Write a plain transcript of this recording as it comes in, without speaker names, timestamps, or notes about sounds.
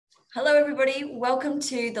Hello, everybody. Welcome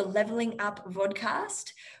to the LVLing Up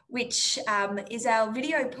Vodcast, which is our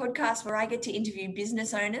video podcast where I get to interview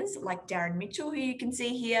business owners like Darren Mitchell, who you can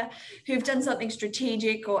see here, who've done something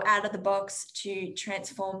strategic or out of the box to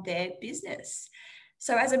transform their business.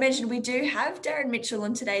 So as I mentioned, we do have Darren Mitchell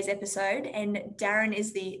on today's episode, and Darren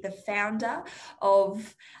is the founder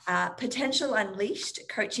of Potential Unleashed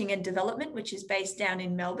Coaching and Development, which is based down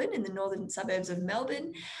in Melbourne, in the northern suburbs of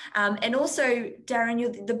Melbourne. And also, Darren,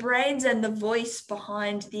 you're the brains and the voice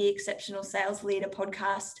behind the Exceptional Sales Leader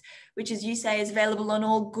podcast, which, as you say, is available on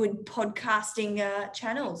all good podcasting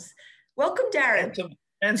channels. Welcome, Darren.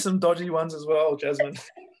 And some dodgy ones as well, Jasmine.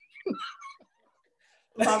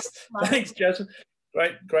 Love. Thanks, Jasmine.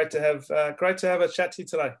 Great to have a chat to you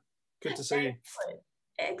today. Good to see you.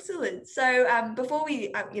 Excellent. So before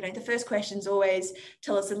we, the first question is always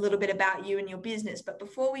tell us a little bit about you and your business. But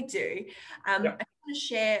before we do, I want to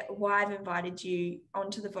share why I've invited you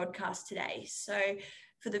onto the podcast today. So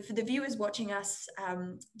for the viewers watching us,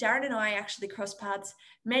 Darren and I actually crossed paths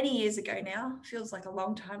many years ago now. Feels like a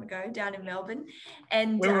long time ago down in Melbourne.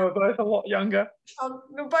 And we were both a lot younger.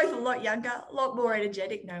 We're both a lot younger, a lot more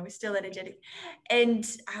energetic. No, we're still energetic. And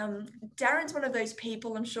Darren's one of those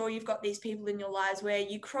people, I'm sure you've got these people in your lives where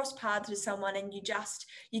you cross paths with someone and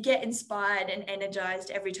you get inspired and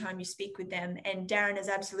energized every time you speak with them. And Darren has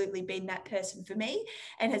absolutely been that person for me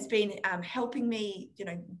and has been helping me,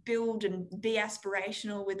 build and be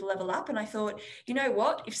aspirational with Level Up. And I thought, you know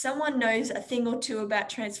what, if someone knows a thing or two about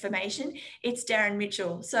transformation, it's Darren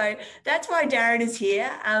Mitchell. So that's why Darren is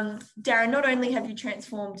here. Darren, not only have you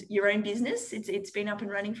transformed your own business, it's been up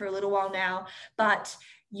and running for a little while now, but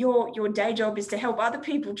your day job is to help other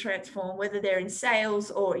people transform, whether they're in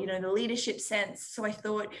sales or the leadership sense. So I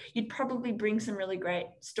thought you'd probably bring some really great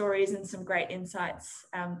stories and some great insights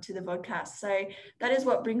to the podcast. So that is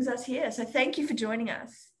what brings us here. So thank you for joining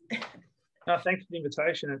us. No, thanks for the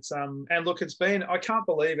invitation. It's and look, I can't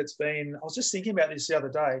believe it's been. I was just thinking about this the other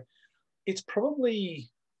day. It's probably,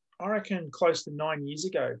 I reckon, close to 9 years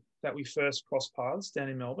ago that we first crossed paths down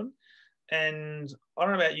in Melbourne. And I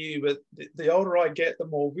don't know about you, but the older I get, the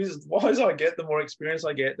more wise I get, the more experience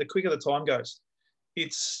I get, the quicker the time goes.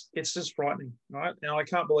 It's just frightening, right? And I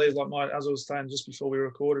can't believe, as I was saying just before we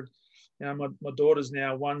recorded, my daughter's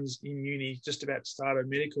now, one's in uni, just about to start a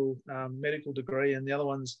medical degree, and the other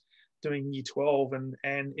one's doing year 12.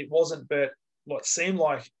 And it wasn't, but what seemed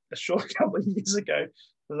like a short couple of years ago,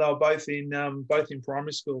 they were both in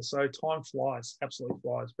primary school. So time flies, absolutely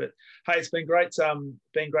flies. But hey, it's been great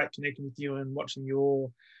connecting with you and watching your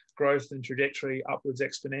growth and trajectory upwards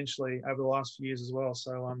exponentially over the last few years as well.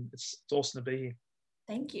 So it's awesome to be here.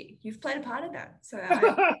 Thank you. You've played a part of that. So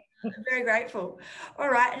I'm very grateful. All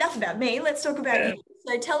right, enough about me. Let's talk about you.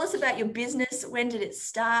 So tell us about your business. When did it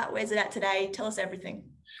start? Where's it at today? Tell us everything.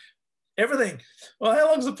 Everything. Well, how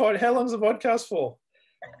long's the podcast for?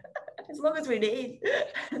 As long as we need.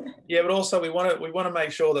 Yeah, but also we want to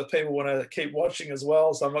make sure that people want to keep watching as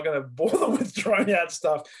well. So I'm not going to bore them with throwing out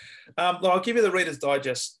stuff. I'll give you the Reader's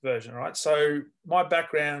Digest version, right? So my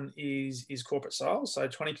background is corporate sales. So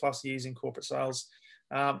 20 plus years in corporate sales,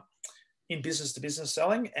 in business to business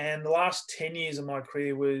selling. And the last 10 years of my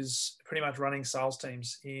career was pretty much running sales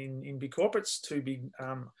teams in big corporates, two big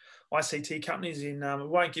ICT companies. We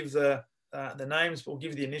won't give the names, but we'll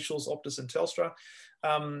give you the initials, Optus and Telstra.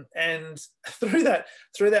 And through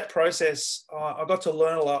that process, I got to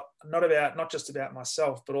learn a lot, not just about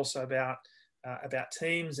myself, but also about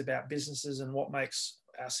teams, about businesses, and what makes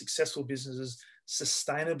our successful businesses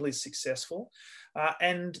sustainably successful.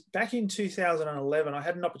 And back in 2011, I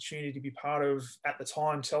had an opportunity to be part of, at the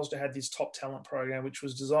time, Telstra had this top talent program, which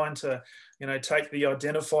was designed to, take the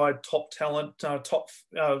identified top talent, top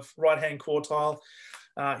right-hand quartile.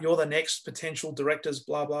 You're the next potential directors,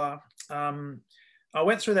 blah, blah. I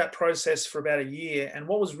went through that process for about a year. And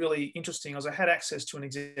what was really interesting was I had access to an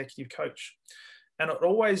executive coach. And I'd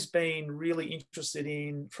always been really interested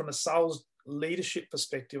in, from a sales leadership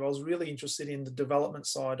perspective, I was really interested in the development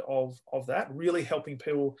side of that, really helping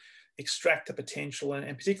people extract the potential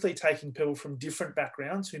and particularly taking people from different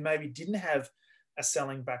backgrounds who maybe didn't have a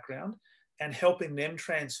selling background and helping them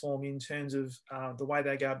transform in terms of the way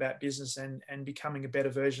they go about business and becoming a better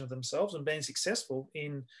version of themselves and being successful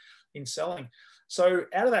in selling. So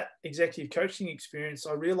out of that executive coaching experience,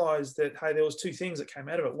 I realized that, hey, there was two things that came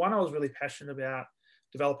out of it. One, I was really passionate about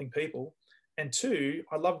developing people. And two,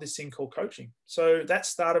 I love this thing called coaching. So that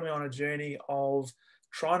started me on a journey of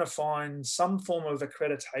trying to find some form of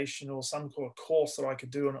accreditation or some sort of course that I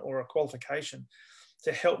could do or a qualification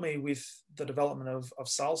to help me with the development of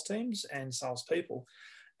sales teams and salespeople.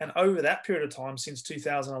 And over that period of time, since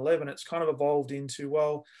 2011, it's kind of evolved into,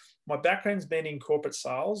 well, my background's been in corporate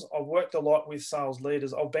sales. I've worked a lot with sales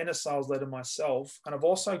leaders. I've been a sales leader myself. And I've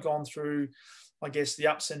also gone through, I guess, the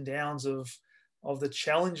ups and downs of the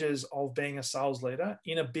challenges of being a sales leader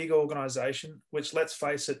in a big organization, which, let's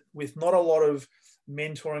face it, with not a lot of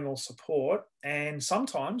mentoring or support. And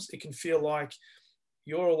sometimes it can feel like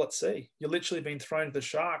you're all at sea. You're literally being thrown to the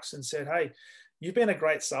sharks and said, hey, you've been a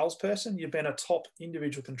great salesperson. You've been a top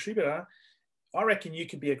individual contributor. I reckon you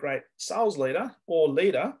could be a great sales leader or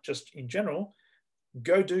leader, just in general.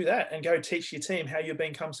 Go do that and go teach your team how you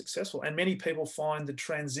become successful. And many people find the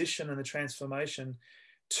transition and the transformation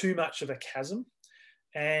too much of a chasm.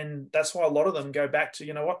 And that's why a lot of them go back to,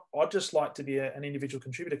 you know what, I'd just like to be an individual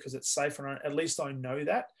contributor because it's safer and at least I know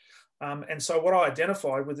that. And so what I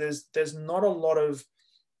identified with is there's not a lot of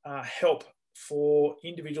help for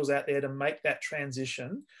individuals out there to make that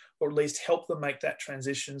transition, or at least help them make that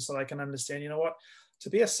transition so they can understand, you know what, to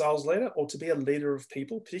be a sales leader or to be a leader of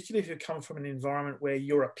people, particularly if you come from an environment where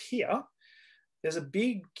you're a peer, there's a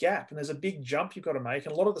big gap and there's a big jump you've got to make.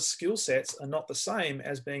 And a lot of the skill sets are not the same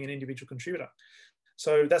as being an individual contributor.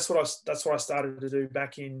 So that's what I started to do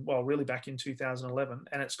back in 2011.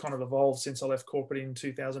 And it's kind of evolved since I left corporate in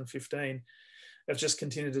 2015. I've just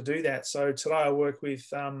continued to do that. So today I work with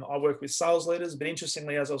sales leaders, but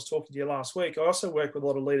interestingly, as I was talking to you last week, I also work with a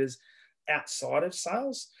lot of leaders outside of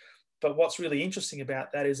sales. But what's really interesting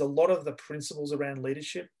about that is a lot of the principles around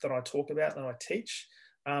leadership that I talk about and I teach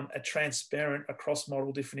are transparent across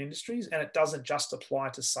multiple different industries, and it doesn't just apply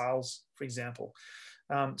to sales, for example.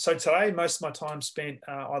 So today, most of my time spent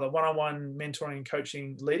either one-on-one mentoring and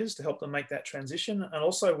coaching leaders to help them make that transition, and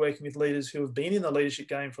also working with leaders who have been in the leadership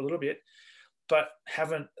game for a little bit, but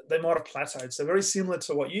they might have plateaued. So very similar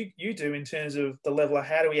to what you do in terms of the level of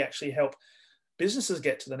how do we actually help businesses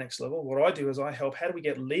get to the next level. What I do is I help, how do we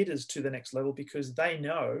get leaders to the next level, because they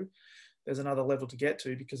know there's another level to get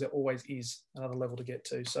to, because there always is another level to get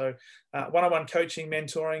to. So one-on-one coaching,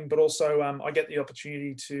 mentoring, but also I get the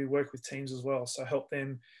opportunity to work with teams as well. So help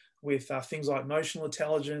them with things like emotional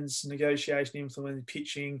intelligence, negotiation, influence,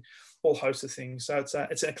 pitching, all hosts of things. So it's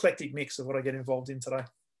an eclectic mix of what I get involved in today.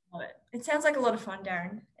 It sounds like a lot of fun,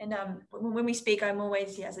 Darren. And when we speak, I'm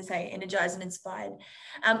always, as I say, energized and inspired.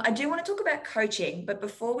 I do want to talk about coaching, but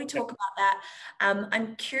before we talk about that,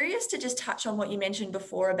 I'm curious to just touch on what you mentioned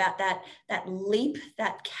before about that leap,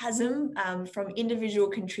 that chasm from individual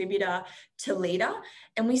contributor to leader.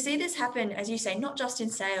 And we see this happen, as you say, not just in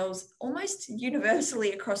sales, almost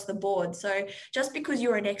universally across the board. So just because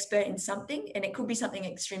you're an expert in something, and it could be something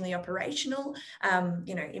extremely operational,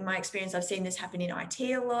 in my experience, I've seen this happen in IT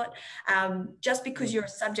a lot. Just because you're a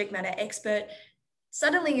subject matter expert,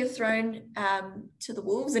 suddenly you're thrown to the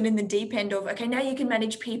wolves and in the deep end of, okay, now you can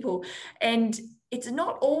manage people. And it's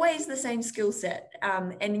not always the same skill set.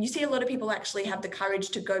 And you see a lot of people actually have the courage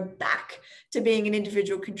to go back to being an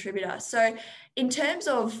individual contributor. So in terms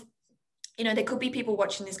of, there could be people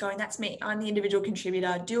watching this going, that's me, I'm the individual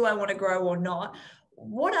contributor. Do I want to grow or not?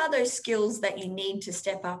 What are those skills that you need to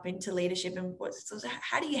step up into leadership, and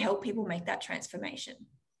how do you help people make that transformation?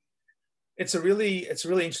 It's a really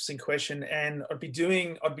interesting question, and I'd be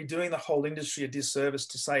doing the whole industry a disservice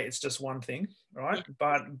to say it's just one thing, right? Yeah.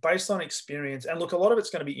 But based on experience, and look, a lot of it's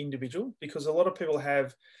going to be individual, because a lot of people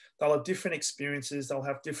they'll have different experiences, they'll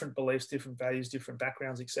have different beliefs, different values, different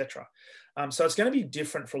backgrounds, etc. So it's going to be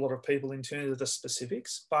different for a lot of people in terms of the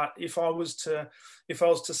specifics. But if I was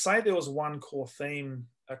to say there was one core theme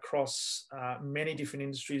across many different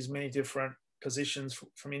industries, many different positions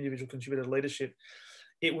from individual contributor leadership,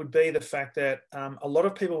 it would be the fact that a lot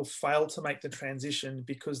of people fail to make the transition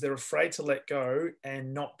because they're afraid to let go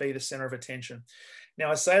and not be the center of attention.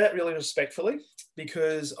 Now, I say that really respectfully,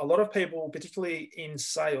 because a lot of people, particularly in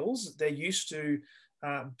sales, they're used to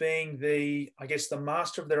being the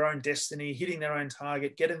master of their own destiny, hitting their own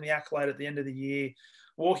target, getting the accolade at the end of the year,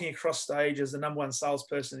 walking across stage as the #1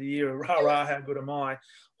 salesperson of the year, rah, how good am I?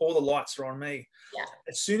 All the lights are on me. Yeah.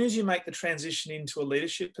 As soon as you make the transition into a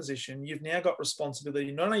leadership position, you've now got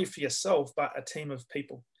responsibility, not only for yourself, but a team of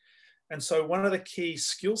people. And so one of the key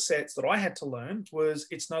skill sets that I had to learn was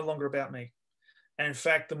it's no longer about me. And in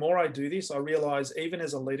fact, the more I do this, I realize even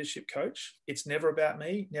as a leadership coach, it's never about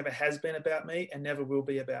me, never has been about me, and never will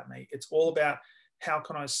be about me. It's all about how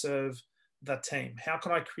can I serve the team? How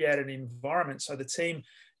can I create an environment so the team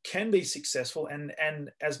can be successful?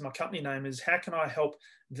 And as my company name is, how can I help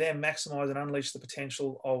them maximize and unleash the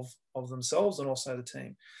potential of themselves and also the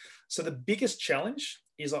team? So the biggest challenge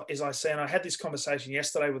is, as I say, and I had this conversation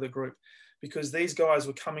yesterday with a group, because these guys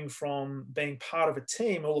were coming from being part of a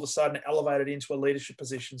team, all of a sudden elevated into a leadership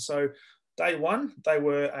position. So Day one, they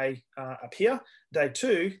were a peer. Day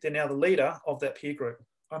two, they're now the leader of that peer group.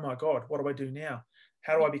 Oh my God, what do I do now?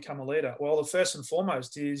 How do I become a leader? Well, the first and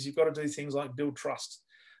foremost is you've got to do things like build trust.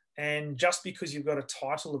 And just because you've got a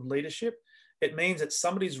title of leadership, it means that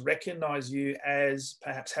somebody's recognized you as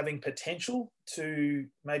perhaps having potential to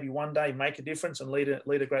maybe one day make a difference and lead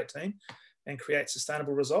a great team and create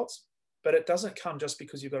sustainable results. But it doesn't come just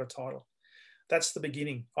because you've got a title. That's the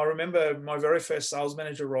beginning. I remember my very first sales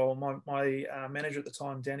manager role. My manager at the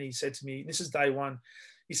time, Danny, said to me, this is day one.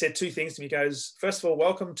 He said two things to me. He goes, first of all,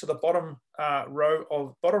 welcome to the bottom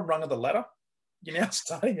rung of the ladder. You're now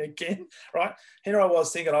starting again, right? Here I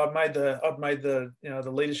was thinking I'd made the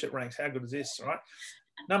the leadership ranks. How good is this, right?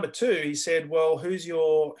 Number two, he said, well, who's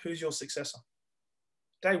your successor?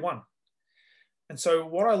 Day one. And so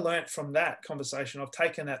what I learned from that conversation, I've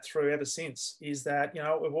taken that through ever since, is that,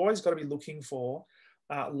 we've always got to be looking for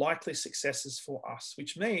likely successors for us,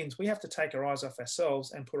 which means we have to take our eyes off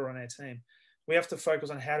ourselves and put it on our team. We have to focus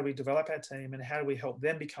on how do we develop our team and how do we help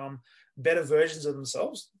them become better versions of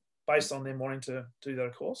themselves based on them wanting to do that,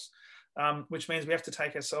 of course, which means we have to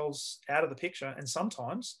take ourselves out of the picture and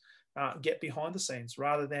sometimes get behind the scenes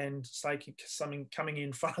rather than say something coming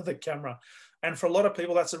in front of the camera. And for a lot of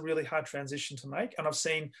people, that's a really hard transition to make. And I've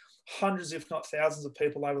seen hundreds, if not thousands of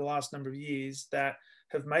people over the last number of years that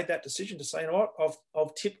have made that decision to say, you know what,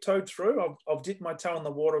 I've tiptoed through, I've dipped my toe in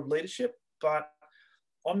the water of leadership, but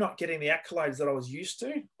I'm not getting the accolades that I was used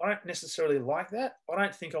to. I don't necessarily like that. I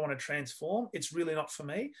don't think I want to transform. It's really not for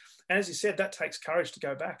me. And as you said, that takes courage to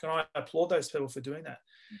go back. And I applaud those people for doing that.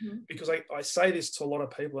 Mm-hmm. Because I say this to a lot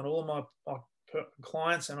of people and all of my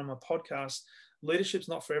clients and on my podcast, leadership's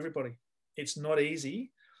not for everybody. It's not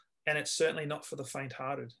easy. And it's certainly not for the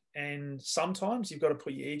faint-hearted. And sometimes you've got to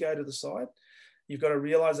put your ego to the side. You've got to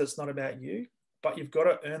realize that it's not about you. But you've got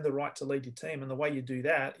to earn the right to lead your team. And the way you do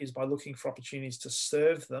that is by looking for opportunities to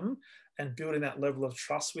serve them and building that level of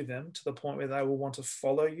trust with them to the point where they will want to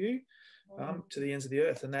follow you to the ends of the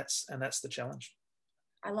earth. And that's the challenge.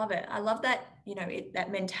 I love it. I love that,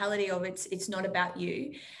 that mentality of it's not about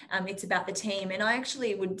you. It's about the team. And I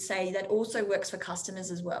actually would say that also works for customers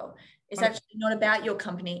as well. It's actually not about your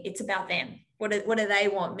company. It's about them. What do they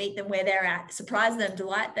want? Meet them where they're at, surprise them,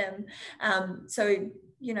 delight them.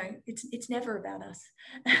 It's never about us.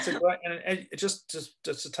 It's a great, and just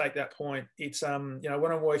to take that point, it's when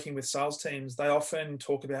I'm working with sales teams, they often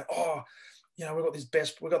talk about,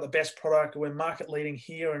 we've got the best product, we're market leading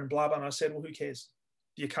here and blah blah. And I said, well, who cares?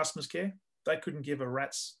 Do your customers care? They couldn't give a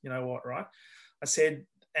rat's, right? I said,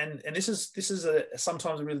 and this is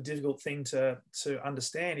sometimes a really difficult thing to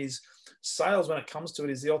understand is sales when it comes to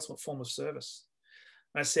it is the ultimate form of service.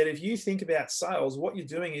 And I said, if you think about sales, what you're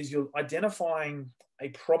doing is you're identifying a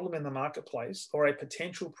problem in the marketplace or a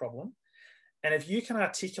potential problem. And if you can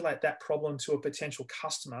articulate that problem to a potential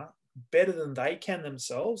customer better than they can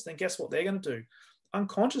themselves, then guess what they're going to do?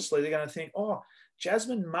 Unconsciously, they're going to think, oh,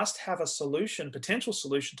 Jasmine must have a potential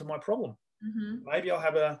solution to my problem. Mm-hmm. Maybe I'll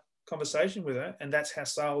have a conversation with her. And that's how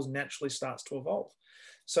sales naturally starts to evolve.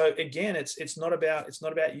 So again, it's not about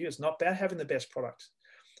you. It's not about having the best product.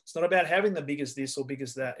 It's not about having the biggest this or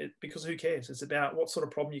biggest that, because who cares? It's about what sort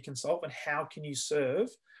of problem you can solve and how can you serve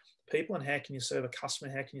people and how can you serve a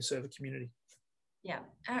customer, how can you serve a community? Yeah,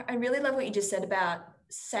 I really love what you just said about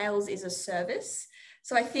sales is a service.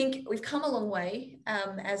 So I think we've come a long way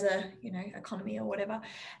as a economy or whatever,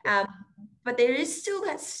 but there is still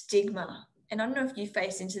that stigma. And I don't know if you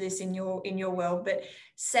face into this in your world, but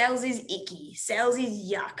sales is icky, sales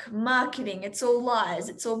is yuck, marketing, it's all lies,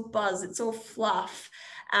 it's all buzz, it's all fluff.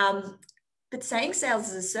 But saying sales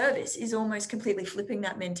as a service is almost completely flipping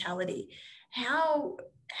that mentality. How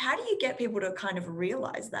do you get people to kind of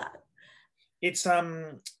realize that? It's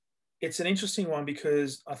an interesting one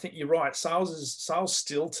because I think you're right. Sales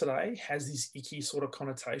still today has this icky sort of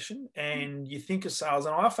connotation, and you think of sales,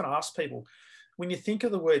 and I often ask people, when you think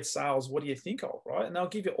of the word sales, what do you think of, right? And they'll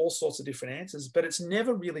give you all sorts of different answers, but it's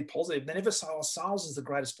never really positive. They never say, sales is the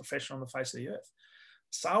greatest profession on the face of the earth.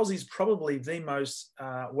 Sales is probably the most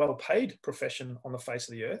well-paid profession on the face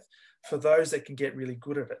of the earth for those that can get really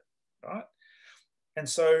good at it, right? And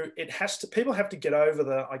so people have to get over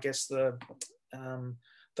the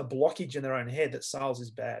blockage in their own head that sales is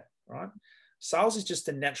bad, right? Sales is just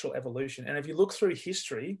a natural evolution. And if you look through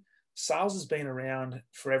history, sales has been around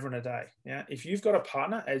forever and a day. Yeah, if you've got a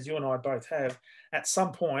partner, as you and I both have, at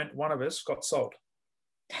some point, one of us got sold,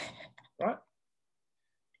 right?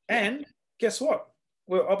 And guess what?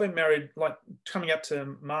 Well, I've been married coming up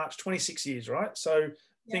to March, 26 years, right? So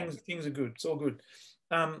things are good. It's all good.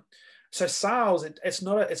 So sales, it's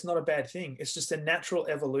not a bad thing. It's just a natural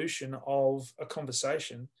evolution of a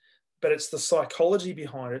conversation but it's the psychology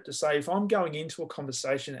behind it to say, if I'm going into a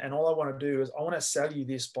conversation and all I want to do is I want to sell you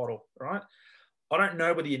this bottle, right? I don't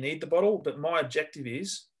know whether you need the bottle, but my objective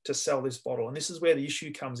is to sell this bottle. And this is where the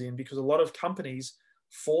issue comes in, because a lot of companies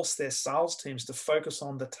force their sales teams to focus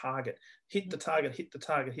on the target, hit the target, hit the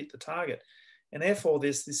target, hit the target. And therefore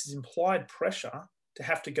there's this implied pressure to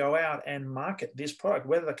have to go out and market this product,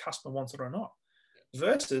 whether the customer wants it or not,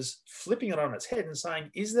 versus flipping it on its head and saying,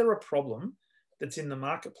 is there a problem that's in the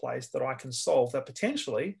marketplace that I can solve that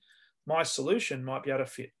potentially my solution might be able to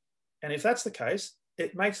fit? And if that's the case,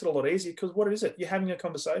 it makes it a lot easier, because what is it? You're having a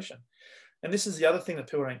conversation. And this is the other thing that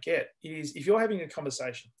people don't get, is if you're having a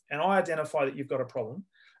conversation and I identify that you've got a problem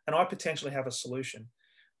and I potentially have a solution,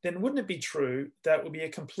 then wouldn't it be true that it would be a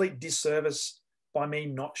complete disservice by me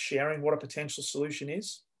not sharing what a potential solution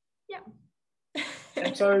is? Yeah.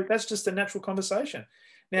 And so that's just a natural conversation.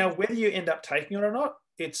 Now, whether you end up taking it or not,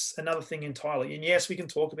 it's another thing entirely. And yes, we can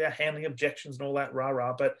talk about handling objections and all that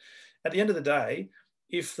rah-rah, but at the end of the day,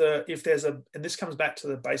 if there's and this comes back to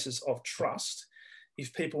the basis of trust,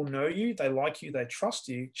 if people know you, they like you, they trust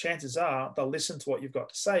you, chances are they'll listen to what you've got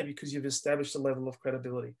to say because you've established a level of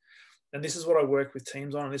credibility. And this is what I work with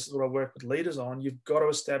teams on, and this is what I work with leaders on. You've got to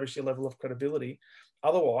establish your level of credibility.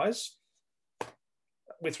 Otherwise,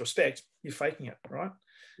 with respect, you're faking it, right?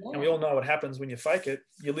 Yeah. And we all know what happens when you fake it.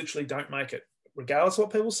 You literally don't make it. Regardless of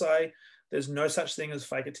what people say, there's no such thing as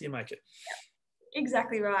fake it till you make it.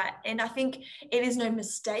 Exactly right. And I think it is no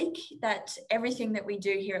mistake that everything that we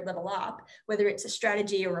do here at Level Up, whether it's a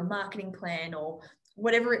strategy or a marketing plan or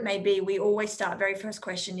whatever it may be, we always start, very first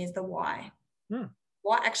question is the why.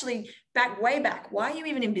 Why, actually way back, why are you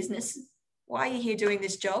even in business? Why are you here doing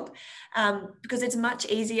this job? Because it's much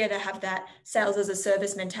easier to have that sales as a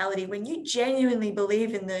service mentality when you genuinely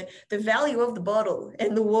believe in the value of the bottle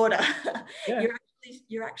and the water. Yeah.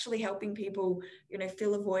 You're actually helping people,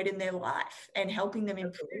 fill a void in their life and helping them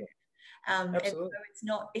improve. And so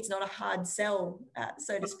it's not a hard sell,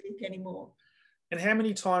 so to speak, anymore. And how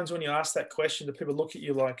many times when you ask that question do people look at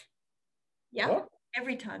you like, yeah, what?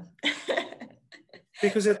 Every time.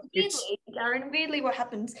 Because weirdly, what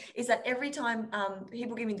happens is that every time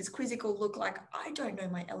people give me this quizzical look like, I don't know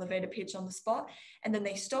my elevator pitch on the spot, and then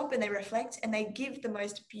they stop and they reflect and they give the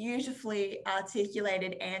most beautifully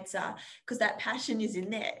articulated answer because that passion is in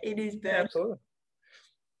there. It is burning. Yeah,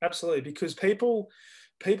 absolutely. Because people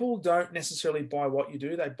don't necessarily buy what you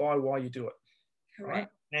do, they buy why you do it. Correct. Right?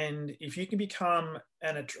 And if you can become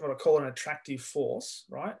what I call an attractive force,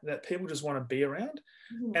 right, that people just want to be around.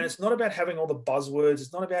 Mm-hmm. And it's not about having all the buzzwords.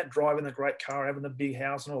 It's not about driving the great car, having the big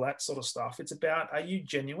house and all that sort of stuff. It's about, are you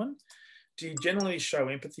genuine? Do you generally show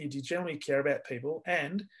empathy? Do you generally care about people?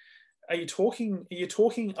 And are you talking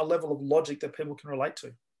a level of logic that people can relate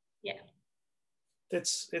to? Yeah.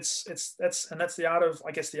 That's the art of,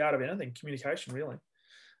 I guess, the art of anything, communication, really.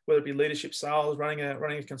 Whether it be leadership, sales, running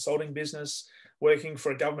a consulting business, working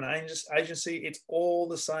for a government agency, it's all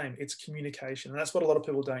the same. It's communication. And that's what a lot of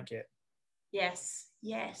people don't get. Yes.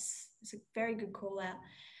 It's a very good call out.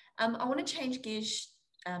 I want to change gears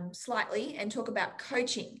slightly and talk about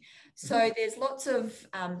coaching. So there's lots of,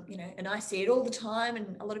 and I see it all the time,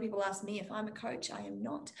 and a lot of people ask me if I'm a coach. I am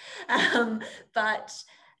not. But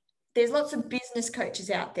there's lots of business coaches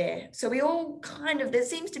out there. So we all there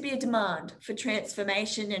seems to be a demand for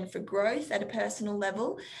transformation and for growth at a personal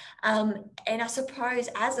level. And I suppose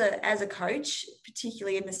as a coach,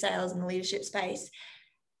 particularly in the sales and the leadership space,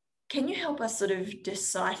 can you help us sort of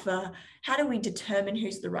decipher, how do we determine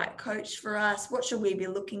who's the right coach for us? What should we be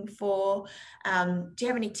looking for? Do you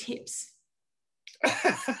have any tips?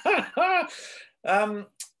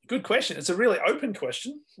 Good question. It's a really open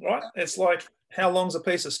question, right? It's like, how long's a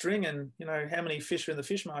piece of string, and how many fish are in the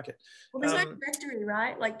fish market? Well, there's no directory,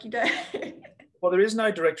 right? Like, you don't. Well, there is no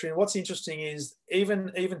directory, and what's interesting is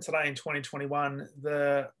even today in 2021,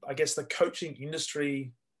 I guess the coaching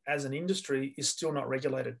industry as an industry is still not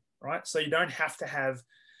regulated, right? So you don't have to have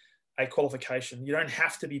a qualification. You don't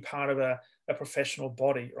have to be part of a professional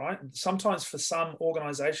body, right? Sometimes for some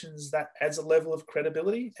organizations that adds a level of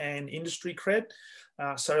credibility and industry cred.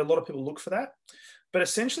 So a lot of people look for that. But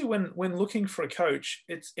essentially, when looking for a coach,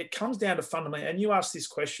 it comes down to fundamentally, and you ask this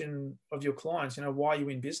question of your clients, why are you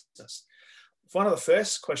in business? One of the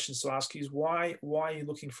first questions to ask is, why are you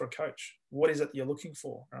looking for a coach? What is it that you're looking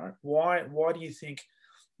for, right? Why do you think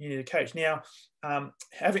you need a coach? Now, and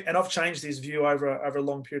I've changed this view over a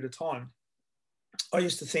long period of time. I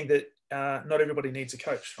used to think that not everybody needs a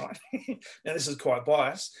coach, right? Now, this is quite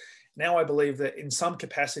biased. Now I believe that in some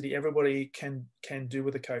capacity, everybody can do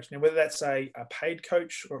with a coach. Now, whether that's a paid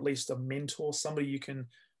coach or at least a mentor, somebody you can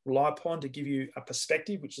rely upon to give you a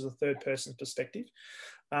perspective, which is a third person's perspective.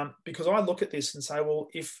 Because I look at this and say, well,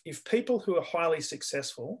 if people who are highly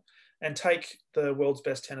successful, and take the world's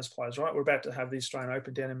best tennis players, right? We're about to have the Australian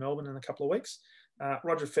Open down in Melbourne in a couple of weeks.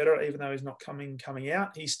 Roger Federer, even though he's not coming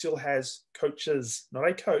out, he still has coaches, not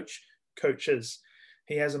a coach, coaches.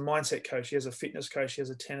 He has a mindset coach, he has a fitness coach, he has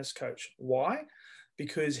a tennis coach. Why?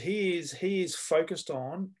 Because he is focused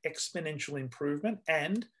on exponential improvement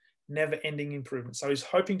and never-ending improvement. So he's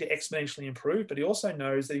hoping to exponentially improve, but he also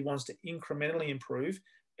knows that he wants to incrementally improve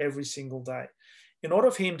every single day. In order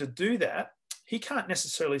for him to do that, he can't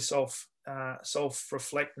necessarily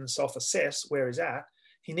self-reflect and self-assess where he's at.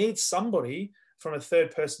 He needs somebody from a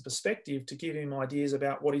third-person perspective to give him ideas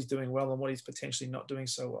about what he's doing well and what he's potentially not doing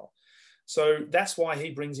so well. So that's why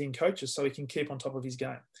he brings in coaches, so he can keep on top of his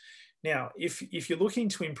game. Now, if you're looking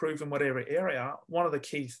to improve in whatever area, one of the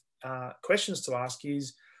key questions to ask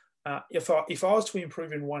is, if I was to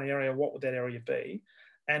improve in one area, what would that area be?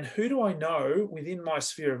 And who do I know within my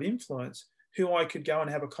sphere of influence who I could go and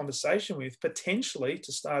have a conversation with, potentially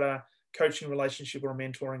to start a coaching relationship or a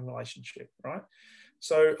mentoring relationship, right?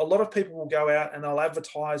 So a lot of people will go out and they'll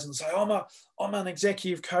advertise and say, I'm an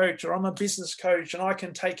executive coach, or I'm a business coach, and I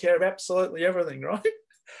can take care of absolutely everything, right?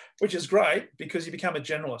 Which is great, because you become a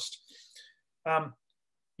generalist.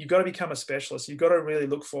 You've got to become a specialist. You've got to really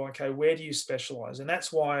look for, okay, where do you specialize? And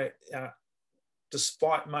that's why,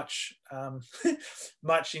 despite much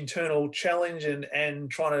internal challenge and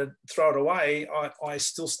trying to throw it away, I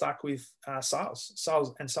still stuck with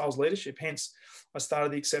sales and sales leadership. Hence, I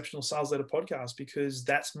started the Exceptional Sales Leader podcast, because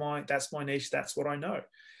that's my niche. That's what I know.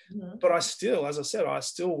 Mm-hmm. But I still, as I said, I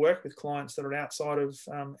still work with clients that are outside of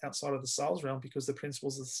the sales realm, because the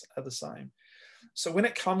principles are the same. So when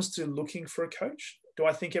it comes to looking for a coach, do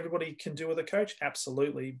I think everybody can do with a coach?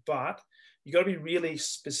 Absolutely. But you've got to be really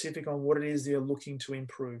specific on what it is you're looking to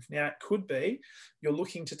improve. Now, it could be you're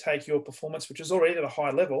looking to take your performance, which is already at a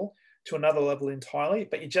high level, to another level entirely,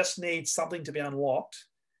 but you just need something to be unlocked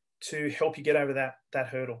to help you get over that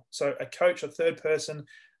hurdle. So a coach, a third person,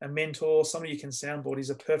 a mentor, somebody you can soundboard is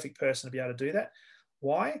a perfect person to be able to do that.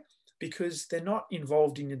 Why? Because they're not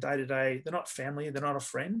involved in your day-to-day. They're not family. They're not a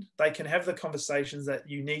friend. They can have the conversations that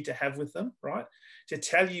you need to have with them, right? To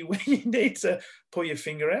tell you when you need to pull your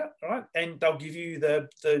finger out, right? And they'll give you the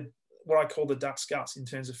what I call the duck's guts in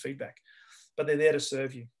terms of feedback, but they're there to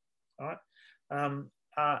serve you, right?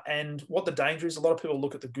 And what the danger is, a lot of people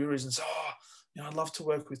look at the gurus and say, I'd love to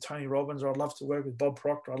work with Tony Robbins, or I'd love to work with Bob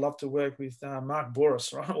Proctor, I'd love to work with Mark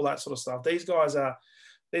Bouris, right? All that sort of stuff. These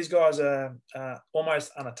guys are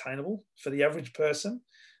almost unattainable for the average person,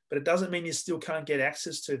 but it doesn't mean you still can't get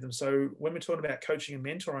access to them. So when we're talking about coaching and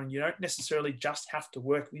mentoring, you don't necessarily just have to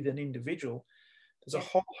work with an individual. There's a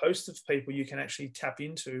whole host of people you can actually tap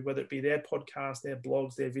into, whether it be their podcasts, their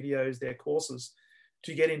blogs, their videos, their courses,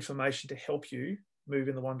 to get information to help you move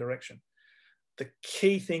in the one direction. The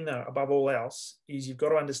key thing, though, above all else, is you've got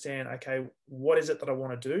to understand, okay, what is it that I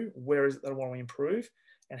want to do? Where is it that I want to improve?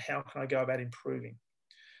 And how can I go about improving?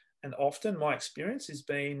 And often my experience has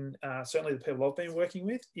been, certainly the people I've been working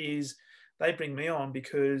with, is they bring me on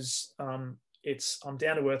because I'm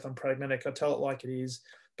down to earth, I'm pragmatic, I tell it like it is,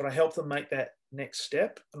 but I help them make that next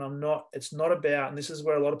step. And it's not about, and this is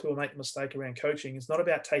where a lot of people make the mistake around coaching, it's not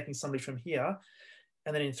about taking somebody from here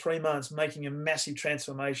and then in 3 months making a massive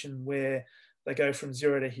transformation where they go from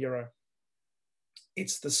 0 to hero.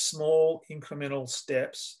 It's the small incremental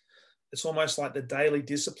steps. It's almost like the daily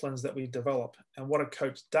disciplines that we develop. And what a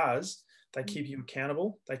coach does, they keep you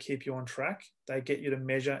accountable, they keep you on track, they get you to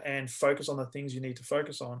measure and focus on the things you need to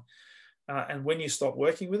focus on. And when you stop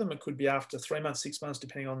working with them, it could be after 3 months, 6 months,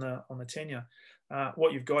 depending on the tenure.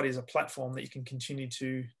 What you've got is a platform that you can continue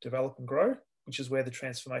to develop and grow, which is where the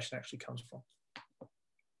transformation actually comes from.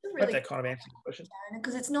 Really, I hope that kind of answers the question.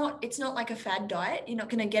 Because it's not like a fad diet. You're not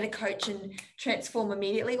going to get a coach and transform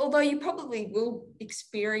immediately, although you probably will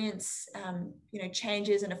experience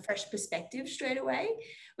changes and a fresh perspective straight away,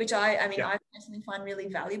 which I personally find really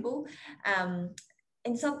valuable.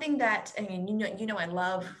 And something that, I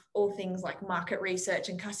love all things like market research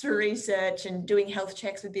and customer research and doing health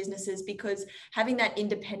checks with businesses, because having that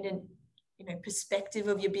independent perspective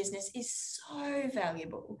of your business is so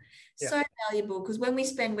valuable. Yeah. So valuable, because when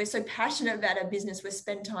we're so passionate about our business, we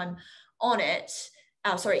spend time in it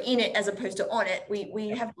as opposed to on it. We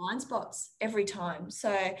have blind spots every time. So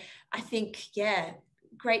I think,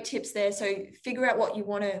 great tips there. So figure out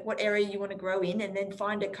what area you want to grow in, and then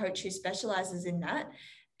find a coach who specializes in that.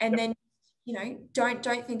 And then, don't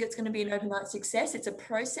think it's going to be an overnight success. It's a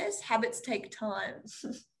process. Habits take time.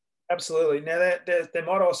 Absolutely. Now, there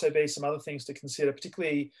might also be some other things to consider,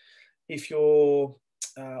 particularly if you're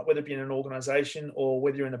whether it be in an organization or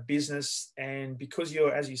whether you're in a business, and because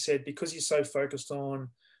you're, as you said, because you're so focused on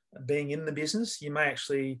being in the business, you may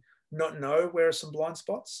actually not know where are some blind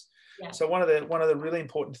spots. Yeah. So one of the really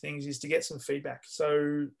important things is to get some feedback.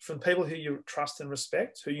 So from people who you trust and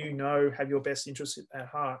respect, who you know have your best interests at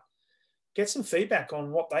heart, get some feedback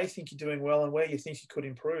on what they think you're doing well and where you think you could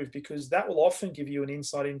improve, because that will often give you an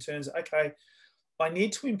insight in terms of, okay, I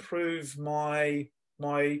need to improve my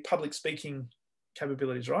public speaking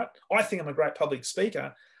capabilities, right? I think I'm a great public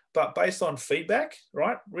speaker, but based on feedback,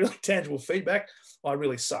 right, really tangible feedback, I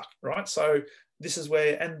really suck, right? So this is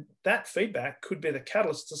where, and that feedback could be the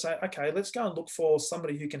catalyst to say, okay, let's go and look for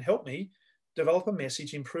somebody who can help me develop a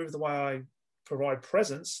message, improve the way I provide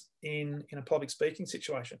presence in a public speaking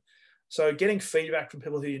situation. So getting feedback from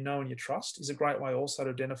people who you know and you trust is a great way also to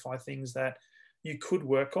identify things that you could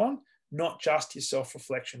work on, not just your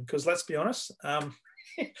self-reflection. Because let's be honest,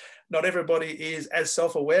 not everybody is as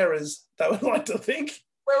self-aware as they would like to think.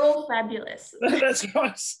 We're all fabulous. That's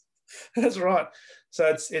right. That's right.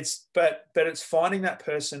 So but it's finding that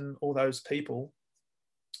person or those people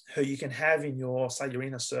who you can have in your, say, your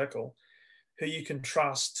inner circle, who you can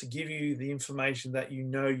trust to give you the information that you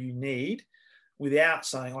know you need without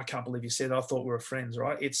saying, I can't believe you said, I thought we were friends,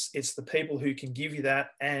 right? It's the people who can give you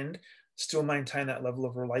that and still maintain that level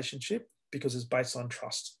of relationship because it's based on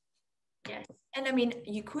trust. Yes. And I mean,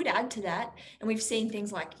 you could add to that, and we've seen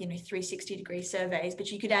things like, 360-degree surveys,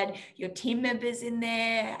 but you could add your team members in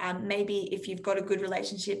there. Maybe if you've got a good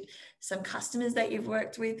relationship, some customers that you've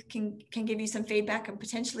worked with can give you some feedback, and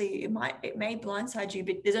potentially it may blindside you,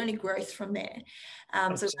 but there's only growth from there.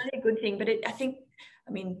 So it's only a good thing. But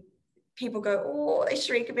people go, oh, they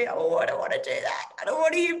shriek a bit, oh, I don't want to do that. I don't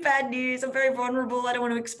want to hear bad news. I'm very vulnerable. I don't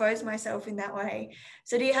want to expose myself in that way.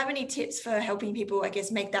 So do you have any tips for helping people, I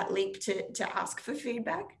guess, make that leap to ask for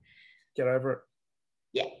feedback? Get over it.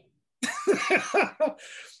 Yeah.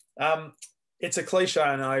 It's a cliche,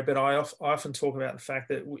 I know, but I often talk about the fact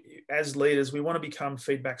that as leaders, we want to become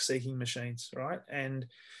feedback-seeking machines, right? And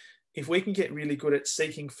if we can get really good at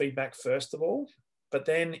seeking feedback first of all, but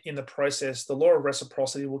then in the process, the law of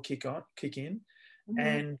reciprocity will kick in. Mm-hmm.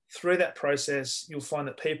 And through that process, you'll find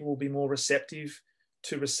that people will be more receptive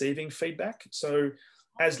to receiving feedback. So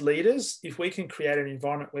as leaders, if we can create an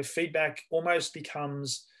environment where feedback almost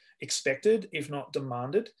becomes expected, if not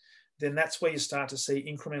demanded, then that's where you start to see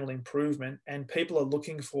incremental improvement, and people are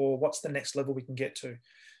looking for what's the next level we can get to,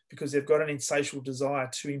 because they've got an insatiable desire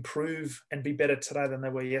to improve and be better today than they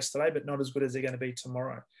were yesterday, but not as good as they're going to be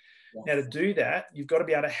tomorrow. Yes. Now, to do that, you've got to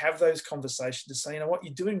be able to have those conversations to say, you know what,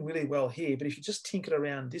 you're doing really well here, but if you just tinker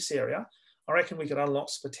around this area, I reckon we could unlock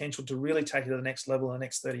some potential to really take it to the next level in the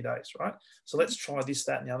next 30 days, right? So let's try this,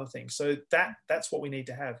 that, and the other thing. So that's what we need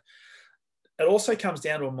to have. It also comes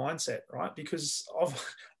down to a mindset, right? Because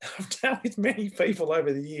I've dealt with many people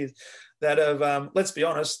over the years that have, let's be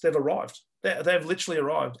honest, they've arrived. They've literally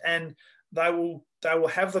arrived, and they will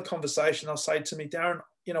have the conversation. They'll say to me, Darren,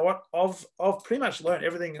 you know what? I've pretty much learned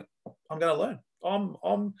everything I'm going to learn.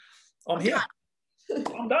 I'm here.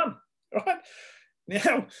 I'm done. Right?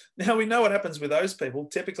 Now we know what happens with those people.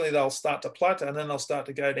 Typically, they'll start to plateau and then they'll start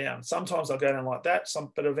to go down. Sometimes they'll go down like that,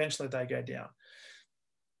 but eventually they go down.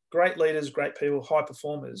 Great leaders, great people, high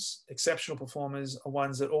performers, exceptional performers are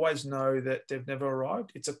ones that always know that they've never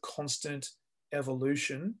arrived. It's a constant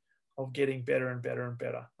evolution of getting better and better and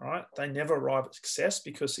better, right? They never arrive at success,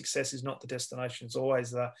 because success is not the destination. It's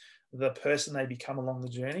always the person they become along the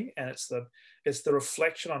journey, and it's the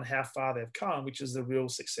reflection on how far they've come, which is the real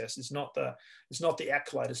success. It's not the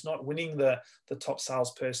accolade. It's not winning the top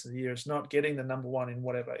salesperson of the year. It's not getting the number one in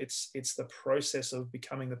whatever. It's the process of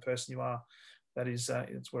becoming the person you are. That is,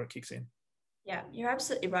 it's where it kicks in. Yeah, you're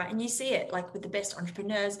absolutely right. And you see it like with the best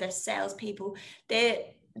entrepreneurs, best salespeople, they're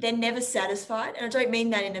never satisfied. And I don't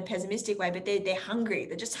mean that in a pessimistic way, but they're hungry.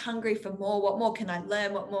 They're just hungry for more. What more can I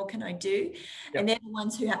learn? What more can I do? Yep. And they're the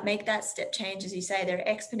ones who make that step change, as you say, they're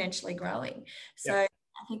exponentially growing. So yep.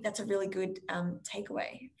 I think that's a really good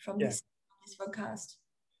takeaway from this podcast.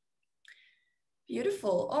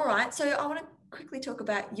 Beautiful. All right. So I want to quickly talk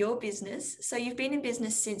about your business. So you've been in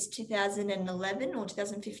business since 2011 or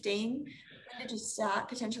 2015. When did you start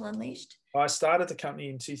Potential Unleashed? I started the company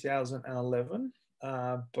in 2011.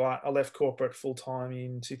 But I left corporate full-time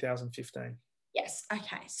in 2015. Yes.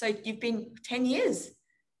 Okay. So you've been 10 years.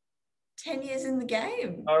 10 years in the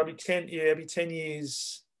game. It'll be 10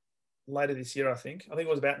 years later this year, I think. I think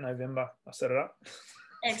it was about November I set it up.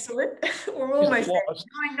 Excellent. We're almost there.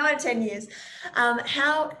 9 or 10 years.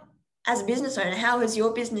 How, as a business owner, how has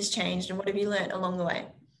your business changed, and what have you learned along the way?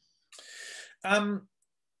 I've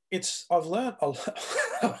learned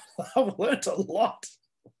a lot.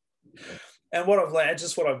 And what I've learned,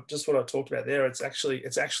 just what I talked about there, it's actually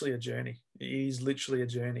a journey. It is literally a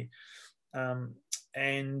journey.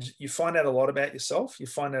 And you find out a lot about yourself. You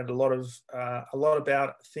find out a lot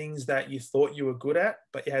about things that you thought you were good at,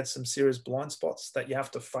 but you had some serious blind spots that you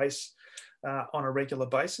have to face on a regular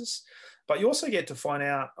basis. But you also get to find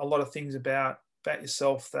out a lot of things about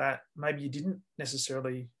yourself that maybe you didn't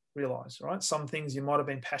necessarily realize, right? Some things you might have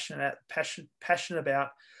been passionate about,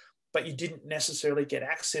 but you didn't necessarily get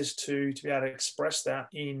access to be able to express that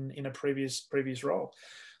in a previous role.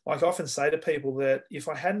 Like I often say to people that if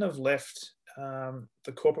I hadn't have left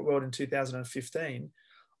the corporate world in 2015,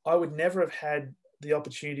 I would never have had the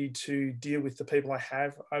opportunity to deal with the people I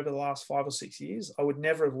have over the last 5 or 6 years. I would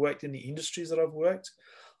never have worked in the industries that I've worked.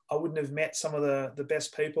 I wouldn't have met some of the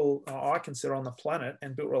best people I consider on the planet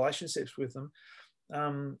and built relationships with them.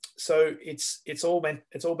 So it's all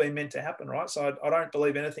been meant to happen, right? So I don't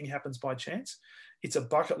believe anything happens by chance. It's a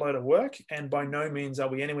bucket load of work, and by no means are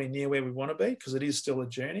we anywhere near where we want to be, because it is still a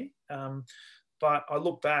journey. But I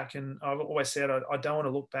look back, and I've always said I don't want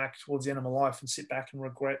to look back towards the end of my life and sit back and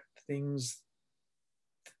regret things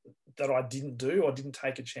that I didn't do or didn't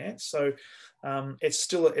take a chance. So it's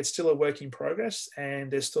still a work in progress, and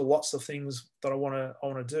there's still lots of things that I want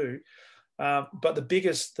to do. But the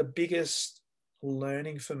biggest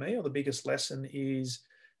learning for me, or the biggest lesson, is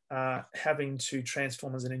having to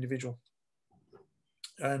transform as an individual,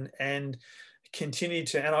 and continue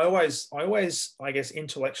to. And I always I guess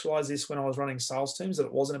intellectualize this when I was running sales teams, that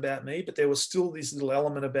it wasn't about me, but there was still this little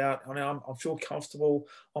element about, I feel comfortable,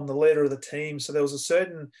 I'm the leader of the team, so there was a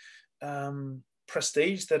certain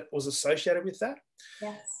prestige that was associated with that.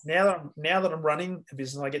 Yes. Now that I'm running a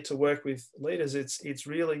business, I get to work with leaders. It's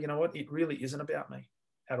really, it really isn't about me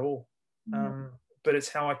at all. But it's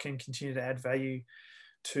how I can continue to add value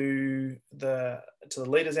to the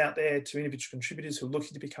leaders out there, to individual contributors who are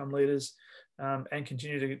looking to become leaders, and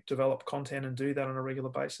continue to develop content and do that on a regular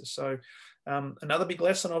basis. So another big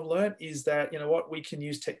lesson I've learned is that, we can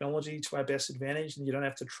use technology to our best advantage, and you don't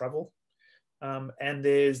have to travel. And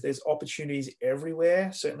there's opportunities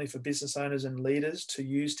everywhere, certainly for business owners and leaders, to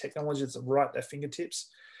use technology that's right at their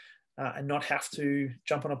fingertips, and not have to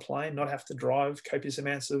jump on a plane, not have to drive copious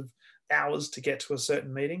amounts of hours to get to a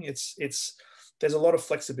certain meeting. There's a lot of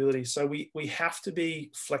flexibility. So we have to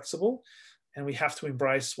be flexible, and we have to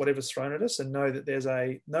embrace whatever's thrown at us, and know that there's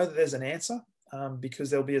an answer, because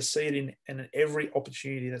there'll be a seed in every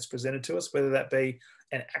opportunity that's presented to us, whether that be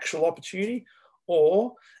an actual opportunity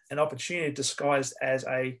or an opportunity disguised as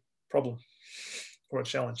a problem or a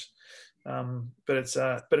challenge. But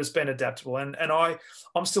it's been adaptable, and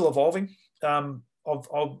I'm still evolving.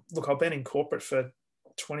 I've been in corporate for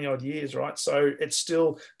 20 odd years, right? So there's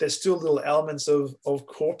still little elements of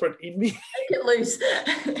corporate in me. Make it loose.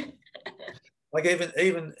 Like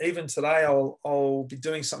even today, I'll be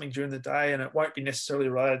doing something during the day, and it won't be necessarily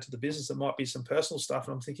related to the business. It might be some personal stuff,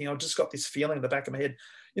 and I'm thinking, I've just got this feeling in the back of my head,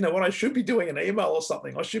 what I should be doing, an email or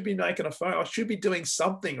something. I should be making a phone. I should be doing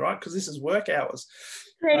something, right? Because this is work hours.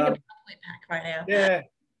 Creating a pack right now. Yeah.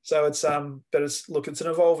 So it's it's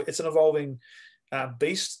an evolving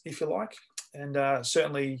beast, if you like, and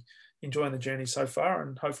certainly enjoying the journey so far,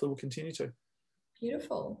 and hopefully we'll continue to.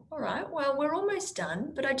 Beautiful. All right. Well, we're almost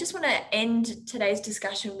done, but I just want to end today's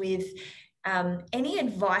discussion with any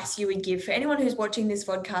advice you would give for anyone who's watching this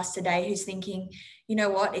podcast today, who's thinking, you know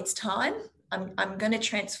what, it's time. I'm going to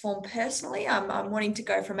transform personally. I'm wanting to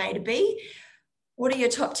go from A to B. What are your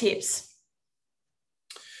top tips?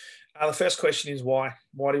 The first question is why?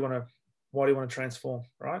 Why do you want to transform,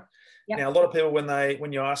 right? Yep. Now, a lot of people,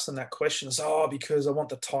 when you ask them that question, it's, because I want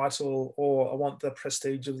the title, or I want the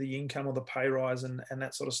prestige of the income or the pay rise and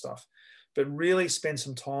that sort of stuff. But really spend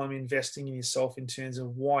some time investing in yourself in terms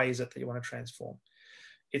of why is it that you want to transform.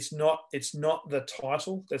 It's not the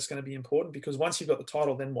title that's going to be important, because once you've got the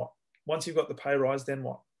title, then what? Once you've got the pay rise, then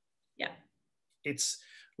what? Yeah. It's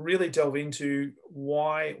really delve into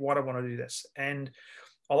why I want to do this. And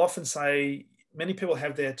I'll often say, many people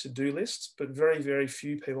have their to-do lists, but very, very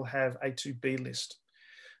few people have a to-be list.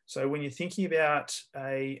 So when you're thinking about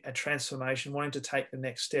a transformation, wanting to take the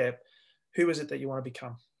next step, who is it that you want to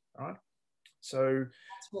become, right? So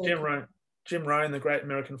Jim Rohn, the great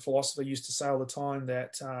American philosopher, used to say all the time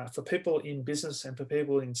that for people in business and for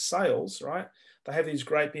people in sales, right, they have these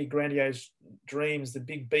great big grandiose dreams, the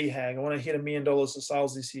big BHAG. I want to hit $1 million of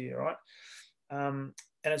sales this year, right?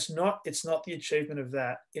 And it's not the achievement of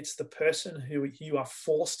that. It's the person who you are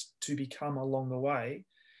forced to become along the way,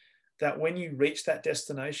 that when you reach that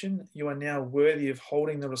destination, you are now worthy of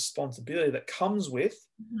holding the responsibility that comes with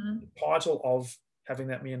the title of having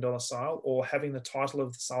that $1 million sale, or having the title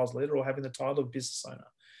of the sales leader, or having the title of business owner.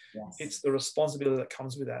 Yes. It's the responsibility that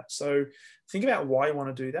comes with that. So think about why you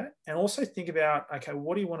want to do that, and also think about, okay,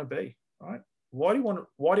 what do you want to be, right? Why do you want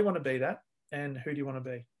to be that, and who do you want to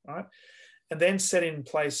be, right? And then set in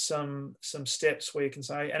place some steps where you can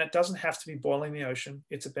say, and it doesn't have to be boiling the ocean.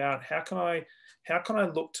 It's about how can I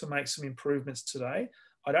look to make some improvements today.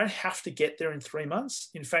 I don't have to get there in 3 months.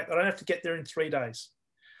 In fact, I don't have to get there in 3 days.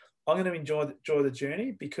 I'm going to enjoy the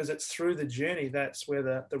journey, because it's through the journey that's where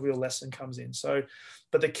the real lesson comes in. So,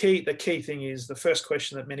 but the key thing is, the first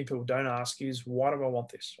question that many people don't ask is, why do I want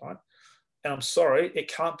this, right? And I'm sorry,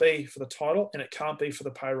 it can't be for the title, and it can't be for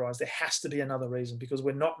the pay rise. There has to be another reason, because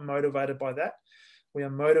we're not motivated by that. We are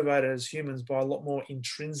motivated as humans by a lot more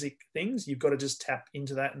intrinsic things. You've got to just tap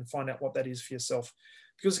into that and find out what that is for yourself,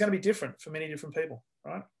 because it's going to be different for many different people,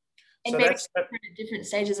 right? And so maybe that's at different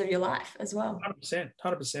stages of your life as well.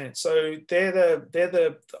 100%. So they're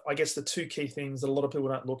the I guess the two key things that a lot of people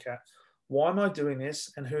don't look at. Why am I doing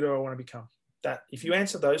this, and who do I want to become? That if you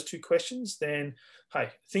answer those two questions, then hey,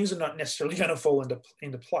 things are not necessarily going to fall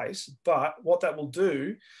into place. But what that will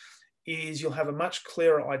do is you'll have a much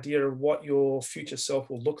clearer idea of what your future self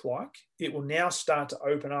will look like. It will now start to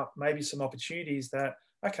open up maybe some opportunities that,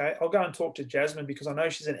 okay, I'll go and talk to Jasmine, because I know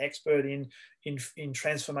she's an expert in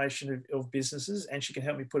transformation of businesses, and she can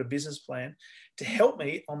help me put a business plan to help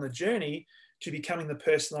me on the journey to becoming the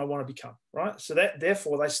person I want to become, right? So that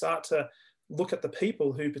therefore they start to look at the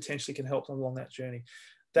people who potentially can help them along that journey.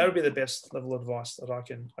 That would be the best level of advice that I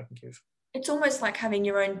can give. It's almost like having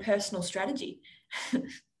your own personal strategy.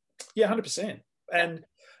 Yeah, 100%. And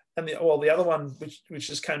the other one which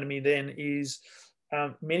just came to me then is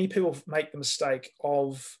many people make the mistake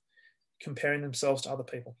of comparing themselves to other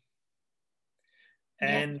people.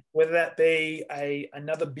 And whether that be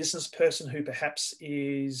another business person who perhaps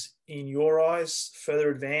is, in your eyes,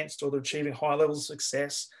 further advanced, or they're achieving high levels of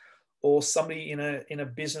success, or somebody in a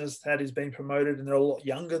business that is being promoted and they're a lot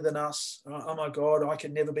younger than us. Oh my God, I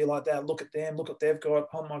could never be like that. Look at them, look what they've got.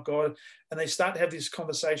 Oh my God. And they start to have this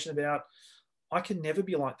conversation about, I can never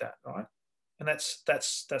be like that, right? And that's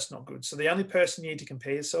not good. So the only person you need to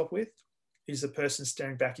compare yourself with is the person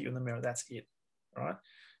staring back at you in the mirror. That's it, right?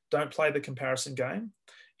 Don't play the comparison game.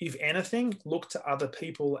 If anything, look to other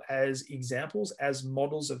people as examples, as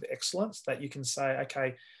models of excellence that you can say,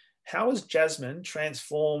 okay, how has Jasmine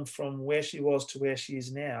transformed from where she was to where she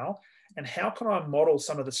is now? And how can I model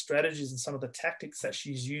some of the strategies and some of the tactics that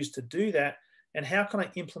she's used to do that? And how can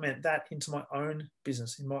I implement that into my own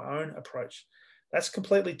business, in my own approach? That's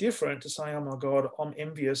completely different to saying, oh my God, I'm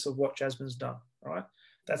envious of what Jasmine's done, right?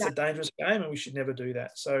 That's a dangerous game, and we should never do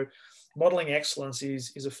that. So modeling excellence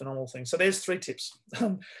is a phenomenal thing. So there's 3 tips.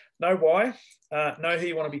 Know why, know who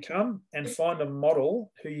you want to become, and find a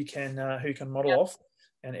model who you can model off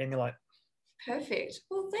and emulate. Perfect.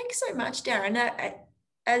 Well, thanks so much, Darren.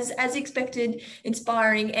 As expected,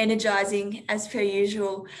 inspiring, energizing, as per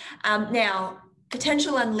usual. Now,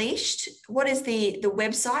 Potential Unleashed, what is the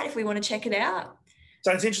website if we want to check it out?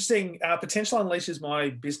 So it's interesting. Potential Unleashed is my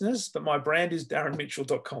business, but my brand is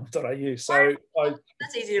darrenmitchell.com.au. So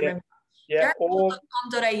that's easy to remember. Yeah.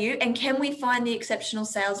 darrenmitchell.com.au. And can we find the Exceptional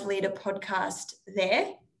Sales Leader podcast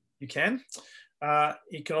there? You can.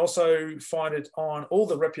 You can also find it on all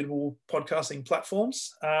the reputable podcasting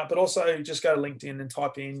platforms, but also just go to LinkedIn and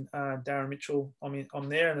type in Darren Mitchell. I'm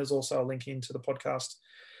there, and there's also a link into the podcast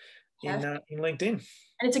in LinkedIn.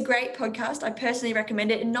 And it's a great podcast. I personally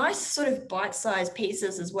recommend it. And nice sort of bite-sized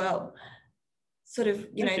pieces as well. Sort of,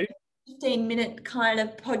 15-minute kind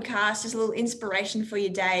of podcast, just a little inspiration for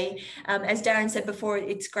your day. As Darren said before,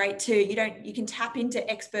 it's great too. You can tap into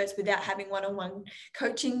experts without having one-on-one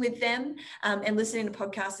coaching with them. And listening to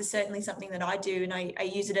podcasts is certainly something that I do, and I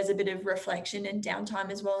use it as a bit of reflection and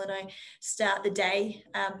downtime as well. And I start the day,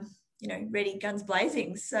 ready, guns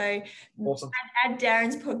blazing. So awesome. Add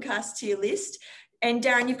Darren's podcast to your list. And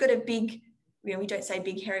Darren, you've got a big, we don't say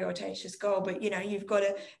big, hairy, audacious goal, but, you've got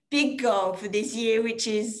a big goal for this year, which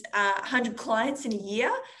is 100 clients in a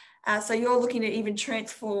year. So you're looking to even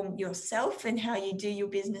transform yourself and how you do your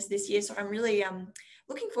business this year. So I'm really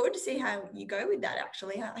looking forward to see how you go with that.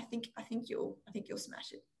 Actually, I think you'll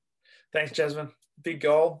smash it. Thanks, Jasmine. Big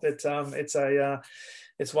goal.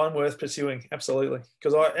 It's one worth pursuing. Absolutely.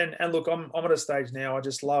 Because look, I'm at a stage now. I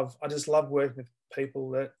just love working with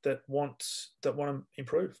people that want to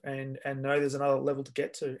improve and know there's another level to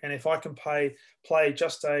get to. And if I can play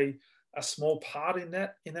just a small part in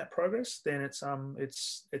that progress, then it's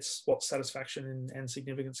what satisfaction and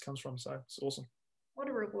significance comes from. So it's awesome. What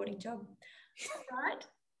a rewarding job. All right.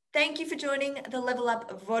 Thank you for joining the Level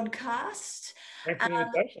Up Vodcast. Thanks for the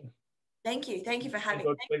invitation. Thank you. Thank you for having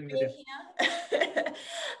me. Speaking with you. Here.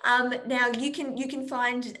 Now you can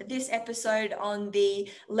find this episode on the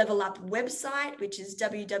Level Up website, which is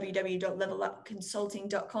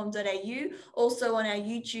www.levelupconsulting.com.au. Also on our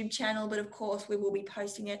YouTube channel, but of course we will be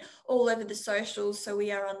posting it all over the socials. So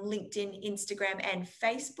we are on LinkedIn, Instagram, and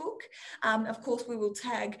Facebook. Of course, we will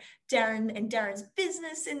tag Darren and Darren's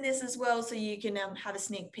business in this as well, so you can have a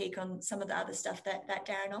sneak peek on some of the other stuff that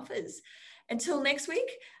Darren offers. Until next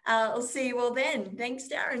week, I'll see you all then. Thanks,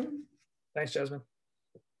 Darren. Thanks, Jasmine.